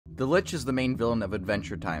The Lich is the main villain of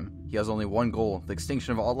Adventure Time. He has only one goal, the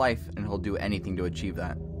extinction of all life, and he'll do anything to achieve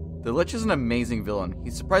that. The Lich is an amazing villain.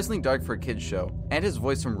 He's surprisingly dark for a kid's show, and his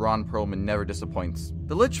voice from Ron Perlman never disappoints.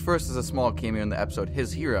 The Lich first is a small cameo in the episode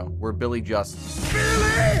His Hero, where Billy just...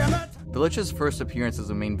 The Lich's first appearance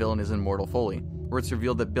as a main villain is in Mortal Folly, where it's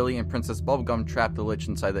revealed that Billy and Princess Bubblegum trapped the Lich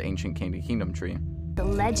inside the ancient Candy Kingdom tree. The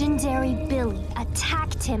legendary Billy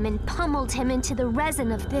attacked him and pummeled him into the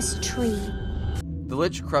resin of this tree. The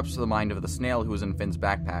Lich corrupts the mind of the snail who is in Finn's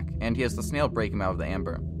backpack, and he has the snail break him out of the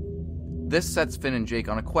amber. This sets Finn and Jake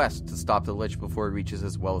on a quest to stop the Lich before he reaches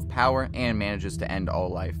his well of power and manages to end all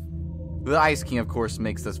life. The Ice King, of course,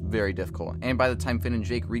 makes this very difficult, and by the time Finn and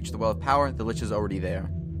Jake reach the well of power, the Lich is already there.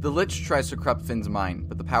 The Lich tries to corrupt Finn's mind,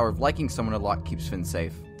 but the power of liking someone a lot keeps Finn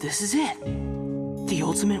safe. This is it. The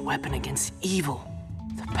ultimate weapon against evil.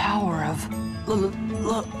 The power of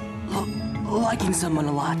liking someone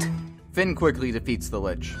a lot. Finn quickly defeats the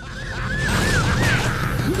Lich.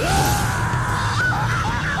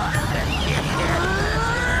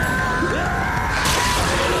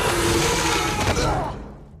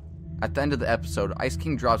 At the end of the episode, Ice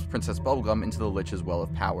King drops Princess Bubblegum into the Lich's well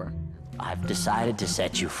of power. I've decided to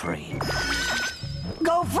set you free.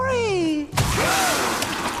 Go free!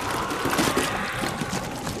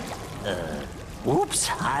 Whoops,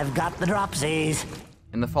 I've got the dropsies.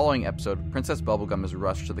 In the following episode, Princess Bubblegum is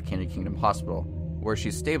rushed to the Candy Kingdom Hospital, where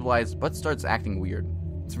she's stabilized but starts acting weird.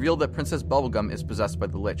 It's revealed that Princess Bubblegum is possessed by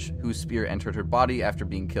the Lich, whose spear entered her body after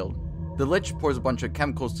being killed. The Lich pours a bunch of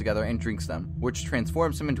chemicals together and drinks them, which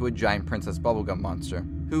transforms him into a giant Princess Bubblegum monster,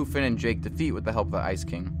 who Finn and Jake defeat with the help of the Ice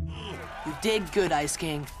King. You did good, Ice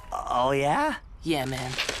King. Oh, yeah? Yeah,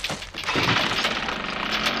 man.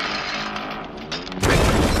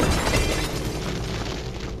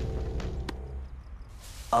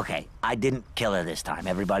 Okay, I didn't kill her this time.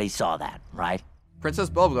 Everybody saw that, right? Princess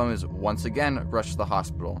Bubblegum is once again rushed to the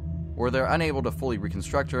hospital, where they're unable to fully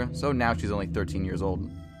reconstruct her, so now she's only 13 years old.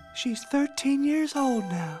 She's 13 years old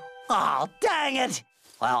now. Oh, dang it!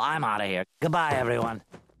 Well, I'm out of here. Goodbye, everyone.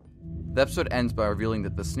 The episode ends by revealing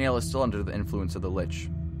that the snail is still under the influence of the Lich.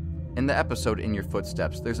 In the episode In Your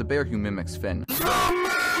Footsteps, there's a bear who mimics Finn.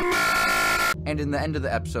 And in the end of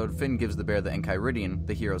the episode, Finn gives the bear the Enchiridion,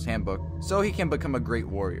 the hero's handbook, so he can become a great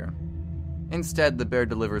warrior. Instead, the bear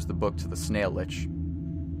delivers the book to the snail Lich.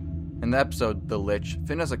 In the episode, The Lich,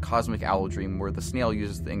 Finn has a cosmic owl dream where the snail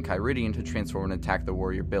uses the Enchiridion to transform and attack the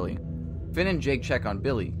warrior Billy. Finn and Jake check on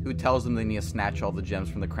Billy, who tells them they need to snatch all the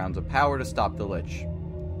gems from the Crowns of Power to stop the Lich.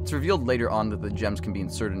 It's revealed later on that the gems can be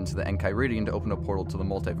inserted into the Enchiridion to open a portal to the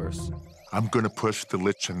multiverse. I'm gonna push the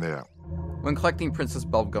Lich in there. When collecting Princess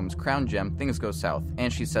Bubblegum's crown gem, things go south,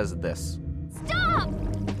 and she says this. Stop!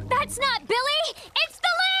 That's not Billy! It's the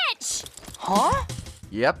Lich! Huh?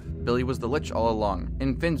 Yep, Billy was the Lich all along.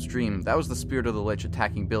 In Finn's dream, that was the spirit of the Lich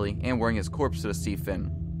attacking Billy and wearing his corpse to deceive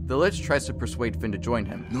Finn. The Lich tries to persuade Finn to join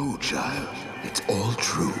him. No, child. It's all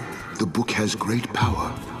true. The book has great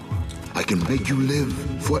power. I can make you live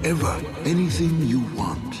forever. Anything you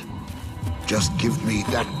want. Just give me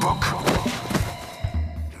that book.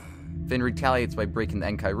 Finn retaliates by breaking the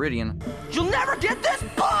Enchiridion. You'll never get this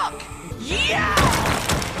book! Yeah!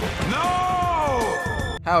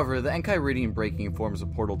 No! However, the Enchiridion breaking forms a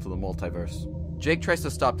portal to the multiverse. Jake tries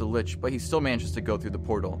to stop the Lich, but he still manages to go through the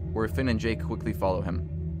portal, where Finn and Jake quickly follow him.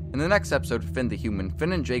 In the next episode, Finn the Human,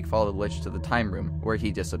 Finn and Jake follow the Lich to the time room, where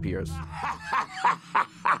he disappears.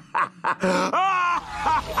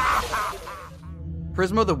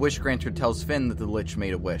 Prismo the Wish Granter tells Finn that the Lich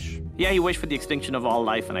made a wish. Yeah, he wished for the extinction of all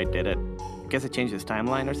life, and I did it. Guess it changed his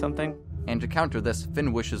timeline or something? And to counter this,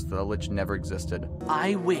 Finn wishes that the Lich never existed.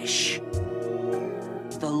 I wish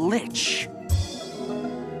the Lich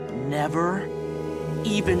never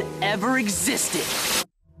even ever existed.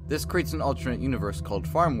 This creates an alternate universe called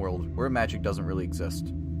Farm World, where magic doesn't really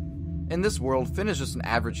exist. In this world, Finn is just an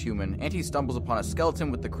average human, and he stumbles upon a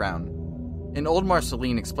skeleton with the crown. An old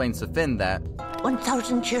Marceline explains to Finn that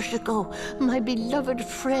 1,000 years ago, my beloved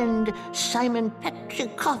friend Simon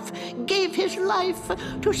Petrikov gave his life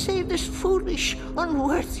to save this foolish,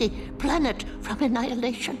 unworthy planet from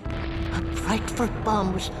annihilation. A frightful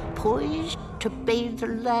bomb was poised to bathe the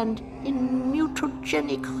land in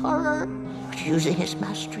mutagenic horror. But using his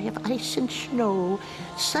mastery of ice and snow,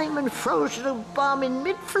 Simon froze the bomb in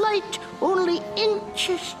mid-flight, only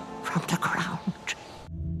inches from the ground.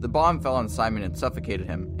 The bomb fell on Simon and suffocated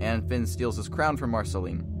him, and Finn steals his crown from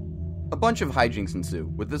Marceline. A bunch of hijinks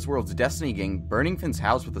ensue, with this world's Destiny gang burning Finn's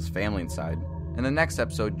house with his family inside. In the next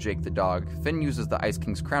episode, Jake the Dog, Finn uses the Ice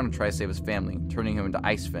King's crown to try to save his family, turning him into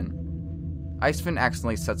Ice Finn. Ice Finn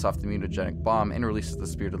accidentally sets off the mutagenic bomb and releases the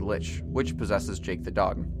spirit of the Lich, which possesses Jake the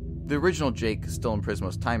Dog. The original Jake, still in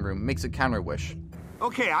Prismo's time room, makes a counter wish.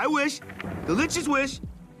 Okay, I wish the Lich's wish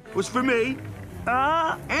was for me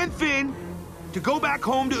and Finn to go back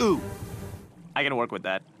home to Ooh. I can work with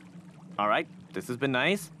that. All right, this has been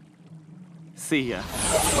nice. See ya.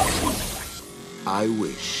 I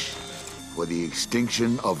wish for the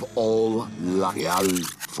extinction of all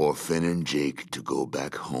life, for Finn and Jake to go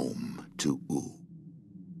back home to Ooh.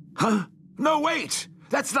 Huh? No, wait!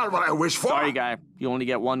 That's not what I wish for! Sorry, guy. You only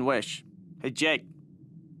get one wish. Hey, Jake.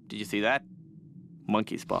 Did you see that?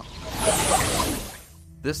 Monkey spot.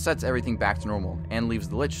 This sets everything back to normal, and leaves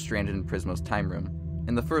the Lich stranded in Prismo's time room.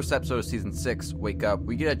 In the first episode of Season 6, Wake Up,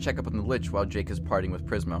 we get a checkup on the Lich while Jake is partying with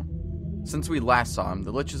Prismo. Since we last saw him,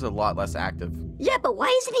 the Lich is a lot less active. Yeah, but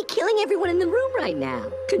why isn't he killing everyone in the room right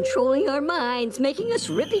now? Controlling our minds, making us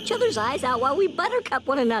rip each other's eyes out while we buttercup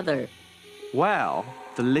one another. Well,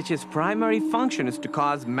 the Lich's primary function is to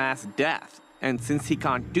cause mass death. And since he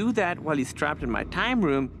can't do that while he's trapped in my time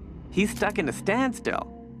room, he's stuck in a standstill,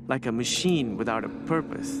 like a machine without a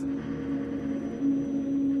purpose.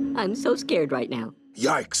 I'm so scared right now.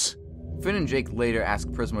 Yikes! Finn and Jake later ask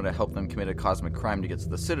Prismo to help them commit a cosmic crime to get to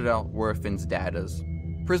the Citadel, where Finn's dad is.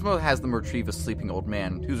 Prismo has them retrieve a sleeping old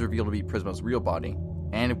man, who's revealed to be Prismo's real body,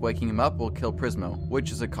 and waking him up will kill Prismo,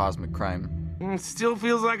 which is a cosmic crime. Still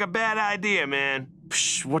feels like a bad idea, man.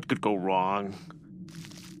 Psh, what could go wrong?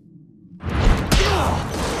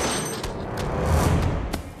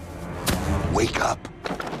 Wake up.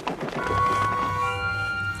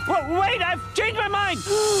 Whoa, wait, I've changed my mind!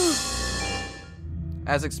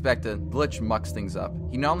 As expected, the Lich mucks things up.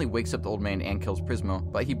 He not only wakes up the old man and kills Prismo,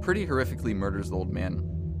 but he pretty horrifically murders the old man.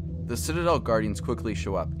 The Citadel Guardians quickly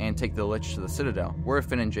show up and take the Lich to the Citadel, where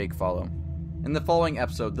Finn and Jake follow. In the following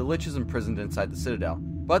episode, the Lich is imprisoned inside the Citadel,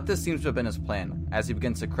 but this seems to have been his plan, as he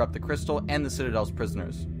begins to corrupt the crystal and the Citadel's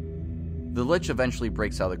prisoners. The Lich eventually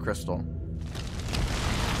breaks out of the crystal.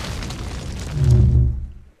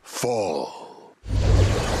 Fall.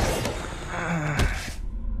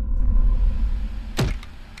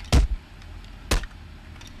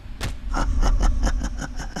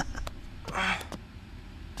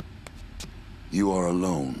 You are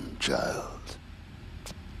alone, child.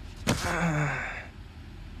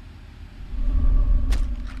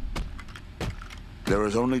 There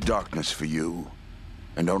is only darkness for you,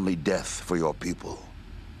 and only death for your people.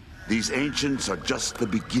 These ancients are just the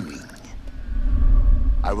beginning.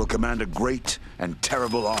 I will command a great and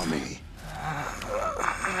terrible army,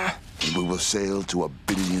 and we will sail to 1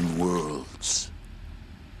 billion worlds.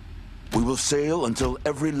 We will sail until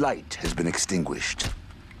every light has been extinguished.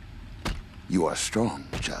 You are strong,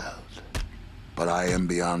 child, but I am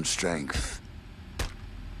beyond strength.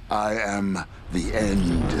 I am the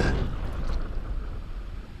end.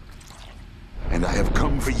 And I have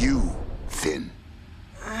come for you, Finn.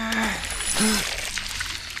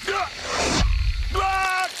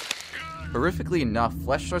 Horrifically enough,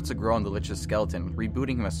 flesh starts to grow on the Lich's skeleton,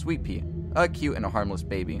 rebooting him as Sweet Pea, a cute and a harmless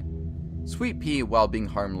baby. Sweet Pea, while being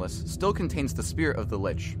harmless, still contains the spirit of the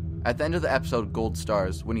Lich. At the end of the episode Gold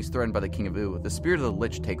Stars, when he's threatened by the King of Ooh, the spirit of the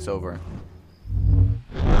Lich takes over.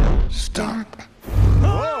 Stop.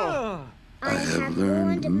 I have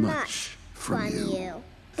learned much from you.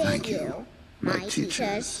 Thank you, my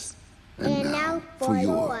teachers. And now for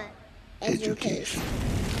your education.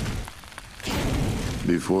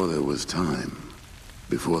 Before there was time,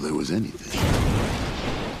 before there was anything,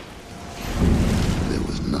 there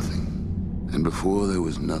was nothing. And before there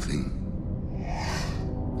was nothing,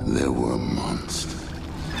 there were monsters.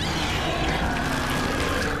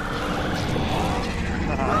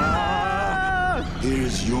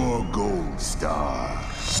 Here's your gold star.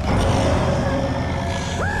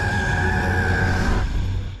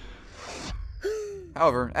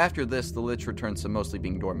 However, after this, the Lich returns to mostly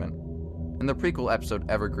being dormant. In the prequel episode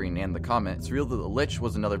Evergreen and the Comet, it's revealed that the Lich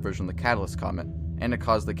was another version of the Catalyst Comet, and it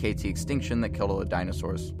caused the KT extinction that killed all the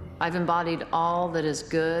dinosaurs. I've embodied all that is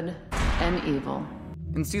good and evil.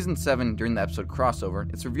 In Season 7, during the episode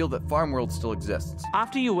Crossover, it's revealed that Farm World still exists.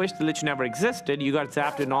 After you wish the Lich never existed, you got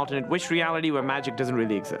zapped to an alternate wish reality where magic doesn't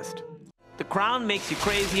really exist. The crown makes you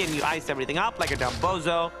crazy and you ice everything up like a dumb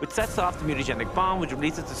bozo, which sets off the mutagenic bomb which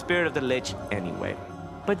releases the spirit of the Lich anyway.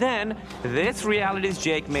 But then, this reality's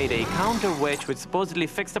Jake made a counter wish which supposedly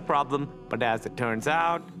fixed the problem, but as it turns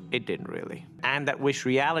out, it didn't really. And that wish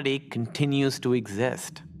reality continues to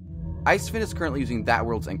exist. Icefin is currently using that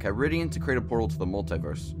world's Enchiridion to create a portal to the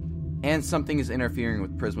multiverse, and something is interfering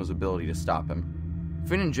with Prismo's ability to stop him.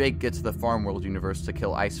 Finn and Jake get to the Farm World universe to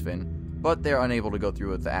kill Icefin, but they're unable to go through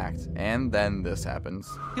with the act, and then this happens.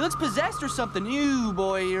 He looks possessed or something. Ew,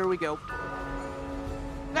 boy, here we go.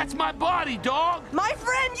 That's my body, dog! My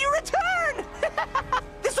friend, you returned!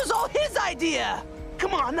 idea!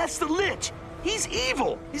 Come on, that's the Lich! He's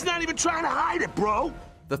evil! He's not even trying to hide it, bro!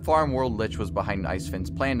 The Farm World Lich was behind Icefin's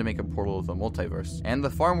plan to make a portal of the multiverse, and the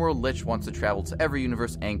Farm World Lich wants to travel to every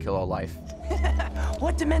universe and kill all life.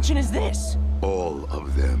 What dimension is this? All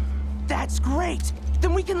of them. That's great!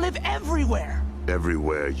 Then we can live everywhere!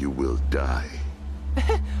 Everywhere you will die.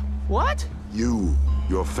 What? You,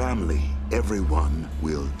 your family, everyone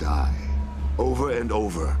will die. Over and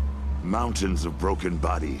over. Mountains of broken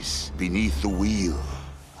bodies beneath the wheel.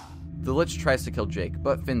 The Lich tries to kill Jake,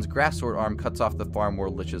 but Finn's grass sword arm cuts off the Farm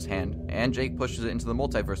World Lich's hand, and Jake pushes it into the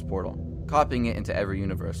multiverse portal, copying it into every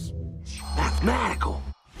universe. Mathematical!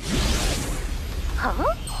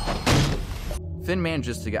 Huh? Finn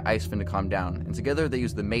manages to get Icefin to calm down, and together they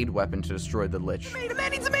use the Maid weapon to destroy the Lich. Maid,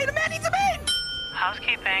 needs a maid!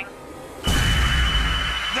 Housekeeping.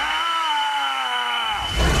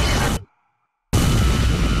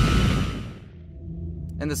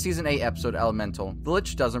 In the Season 8 episode Elemental, the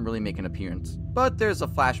Lich doesn't really make an appearance, but there's a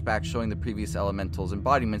flashback showing the previous Elemental's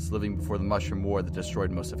embodiments living before the Mushroom War that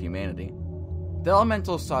destroyed most of humanity. The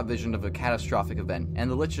Elementals saw a vision of a catastrophic event, and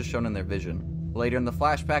the Lich is shown in their vision. Later in the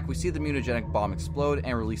flashback, we see the mutagenic bomb explode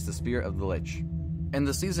and release the spirit of the Lich. In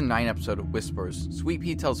the Season 9 episode Whispers, Sweet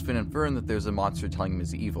Pea tells Finn and Fern that there's a monster telling him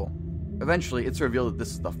he's evil. Eventually, it's revealed that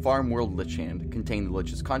this is the Farm World Lich Hand, containing the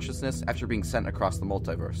Lich's consciousness after being sent across the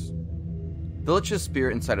multiverse. The Lich's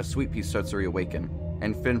spirit inside of Sweet Pea starts to reawaken,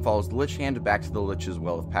 and Finn follows the Lich Hand back to the Lich's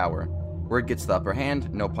well of power, where it gets the upper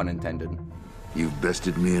hand, no pun intended. You've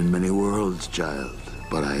bested me in many worlds, child,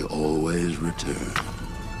 but I always return.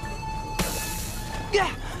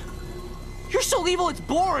 Yeah! You're so evil it's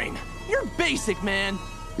boring! You're basic, man!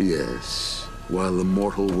 Yes, while the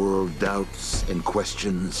mortal world doubts and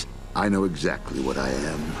questions, I know exactly what I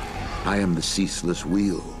am. I am the ceaseless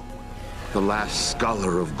wheel, the last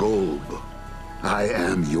scholar of Golb. I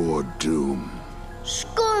am your doom.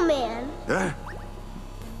 Skullman. Huh?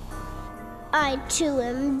 I too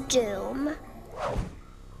am Doom.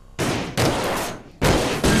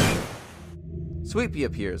 Sweet Pea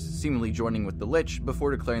appears, seemingly joining with the Lich before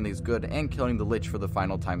declaring that he's good and killing the Lich for the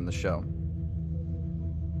final time in the show.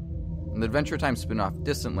 In the Adventure Time spin-off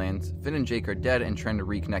Distant Lands, Finn and Jake are dead and trying to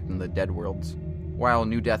reconnect in the Dead Worlds, while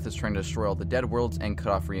New Death is trying to destroy all the Dead Worlds and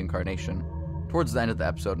cut off reincarnation. Towards the end of the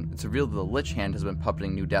episode, it's revealed that the Lich Hand has been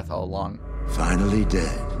puppeting New Death all along. Finally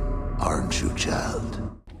dead, aren't you,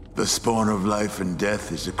 child? The spawn of life and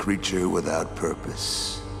death is a creature without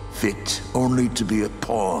purpose, fit only to be a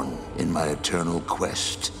pawn in my eternal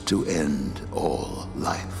quest to end all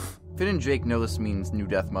life. Finn and Jake know this means New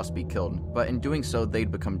Death must be killed, but in doing so,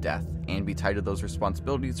 they'd become Death, and be tied to those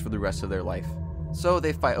responsibilities for the rest of their life. So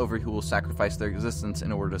they fight over who will sacrifice their existence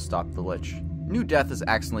in order to stop the Lich. New Death is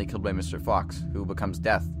accidentally killed by Mr. Fox, who becomes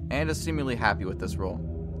Death, and is seemingly happy with this role.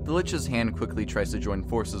 The Lich's Hand quickly tries to join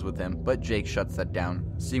forces with him, but Jake shuts that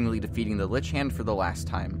down, seemingly defeating the Lich Hand for the last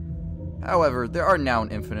time. However, there are now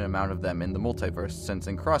an infinite amount of them in the multiverse, since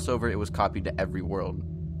in crossover it was copied to every world.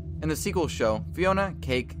 In the sequel show, Fiona,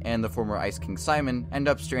 Cake, and the former Ice King Simon end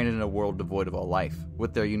up stranded in a world devoid of all life,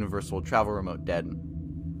 with their universal travel remote dead.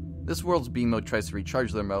 This world's beam mode tries to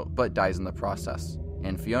recharge the remote, but dies in the process,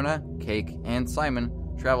 and Fiona, Cake, and Simon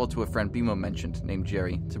travel to a friend Beamo mentioned named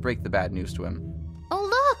Jerry to break the bad news to him. Oh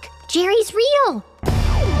look! Jerry's real!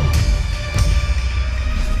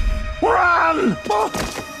 Run!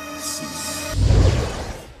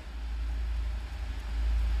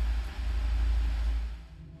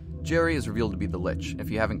 Jerry is revealed to be the Lich. If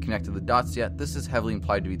you haven't connected the dots yet, this is heavily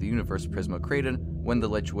implied to be the universe Prismo created when the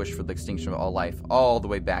Lich wished for the extinction of all life, all the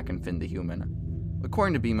way back in Finn the Human.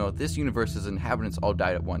 According to Beamo, this universe's inhabitants all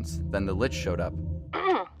died at once, then the Lich showed up.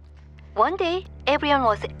 One day, everyone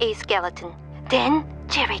was a skeleton. Then,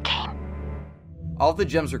 Jerry came. All the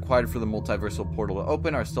gems required for the multiversal portal to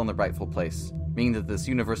open are still in the rightful place, meaning that this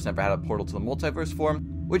universe never had a portal to the multiverse form,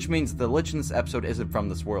 which means the Lich in this episode isn't from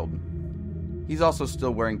this world. He's also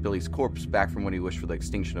still wearing Billy's corpse back from when he wished for the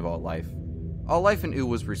extinction of all life. All life in Ooh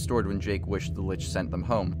was restored when Jake wished the Lich sent them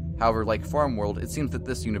home. However, like Farm World, it seems that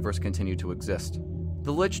this universe continued to exist.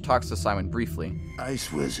 The Lich talks to Simon briefly.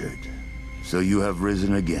 Ice Wizard, so you have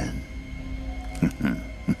risen again.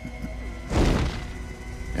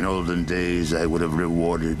 In olden days, I would have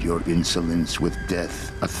rewarded your insolence with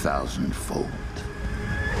death 1,000-fold.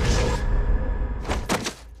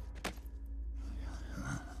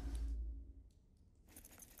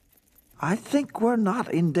 I think we're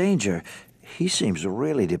not in danger. He seems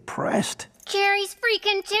really depressed. Jerry's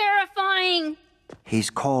freaking terrifying! He's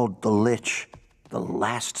called the Lich, the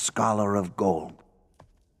last scholar of Golb.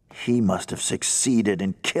 He must have succeeded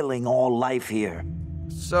in killing all life here.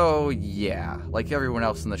 So yeah, like everyone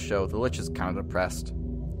else in the show, the Lich is kind of depressed.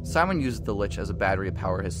 Simon uses the Lich as a battery to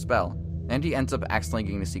power his spell, and he ends up accidentally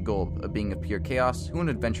getting to see Golb, a being of pure chaos, who in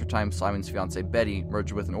Adventure Time Simon's fiancée Betty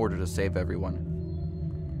merged with in order to save everyone.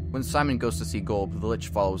 When Simon goes to see Golb, the Lich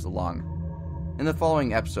follows along. In the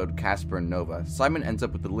following episode, Casper and Nova, Simon ends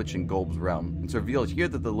up with the Lich in Golb's realm. It's revealed here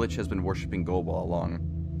that the Lich has been worshipping Golb all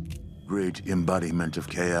along. Great embodiment of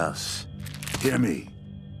chaos, hear me.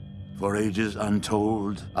 For ages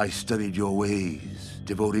untold, I studied your ways,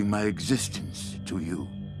 devoting my existence to you.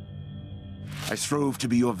 I strove to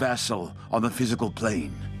be your vassal on the physical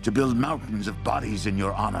plane, to build mountains of bodies in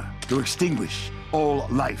your honor, to extinguish all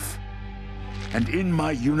life. And in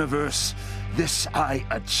my universe, this I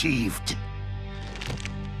achieved.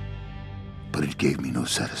 But it gave me no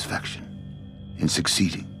satisfaction. In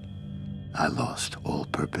succeeding, I lost all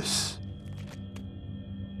purpose.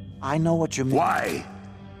 I know what you mean. Why?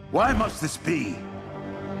 Why must this be?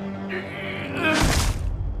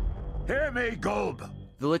 Hear me, Golb!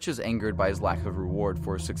 The Lich is angered by his lack of reward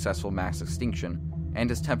for his successful mass extinction, and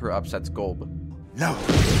his temper upsets Golb. No!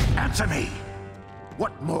 Answer me!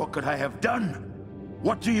 What more could I have done?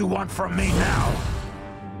 What do you want from me now?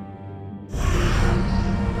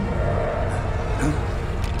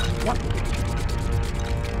 What?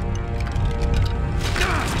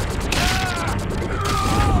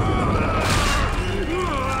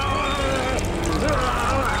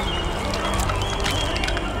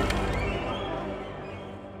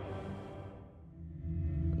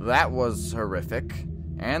 That was horrific,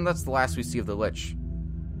 and that's the last we see of the Lich.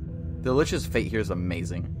 The Lich's fate here is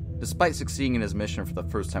amazing. Despite succeeding in his mission for the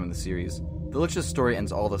first time in the series, the Lich's story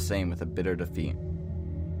ends all the same with a bitter defeat.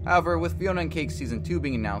 However, with Fiona and Cake Season 2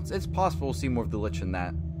 being announced, it's possible we'll see more of the Lich in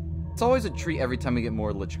that. It's always a treat every time we get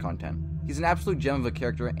more Lich content. He's an absolute gem of a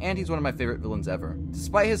character, and he's one of my favorite villains ever.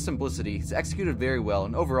 Despite his simplicity, he's executed very well,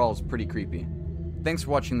 and overall is pretty creepy. Thanks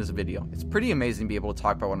for watching this video. It's pretty amazing to be able to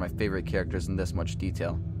talk about one of my favorite characters in this much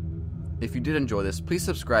detail. If you did enjoy this, please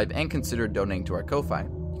subscribe and consider donating to our Ko-Fi.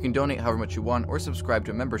 You can donate however much you want, or subscribe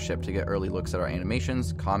to a membership to get early looks at our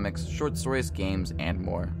animations, comics, short stories, games, and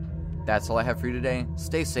more. That's all I have for you today.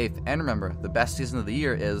 Stay safe, and remember, the best season of the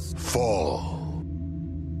year is... Fall.